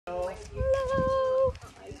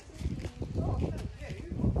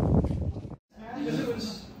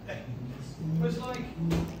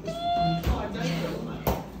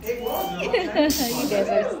You guys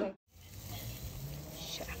are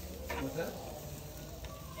so...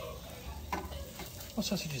 What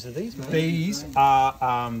sausages are these, mate? These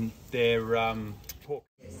are they're pork.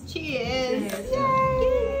 Cheers!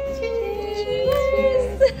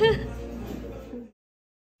 Cheers!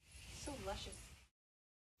 So luscious.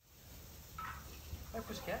 Hey,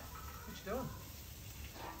 Pussycat, what you doing?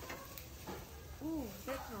 Ooh,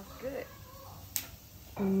 that smells good.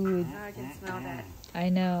 Ooh, I can smell that. I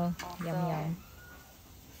know. Also. Yum yum.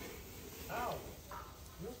 Ow,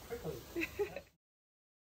 real quickly.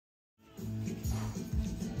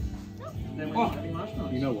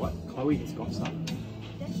 You know what? Chloe has got some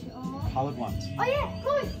coloured ones. Oh yeah,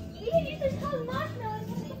 Chloe, you can use those coloured marshmallows.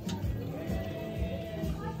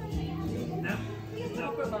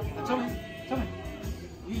 Tell me.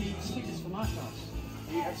 You need stickers for marshmallows.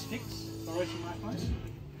 Do you have sticks for roasting marshmallows?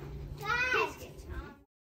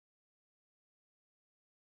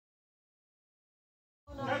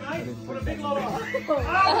 Go mate, put a big lot on.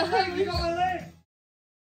 Oh, you got my leg!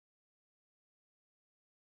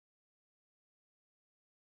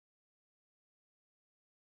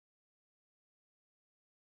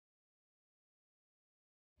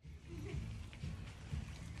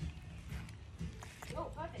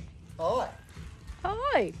 Hi.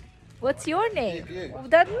 Hi. What's your name? You.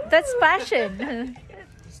 That's Passion.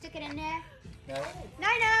 Stick it in there. No. No,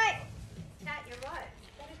 no. Nat, you're right.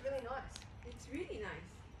 That is really nice. It's really nice.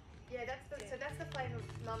 Yeah, that's the flavour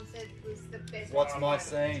Mum said was the best. What's my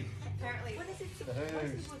scene? Apparently. What is it? The What does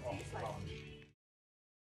who's? it taste like?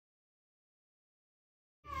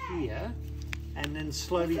 Here, and then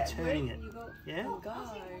slowly turning it. Yeah?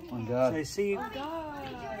 On guard. So see,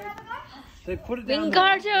 they put it down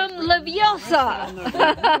Wingardium Leviosa.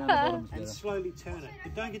 and slowly turn it.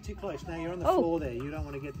 But don't get too close. Now you're on the Oh. floor there. You don't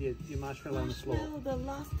want to get your marshmallow on the floor. The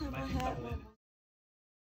last time I had one.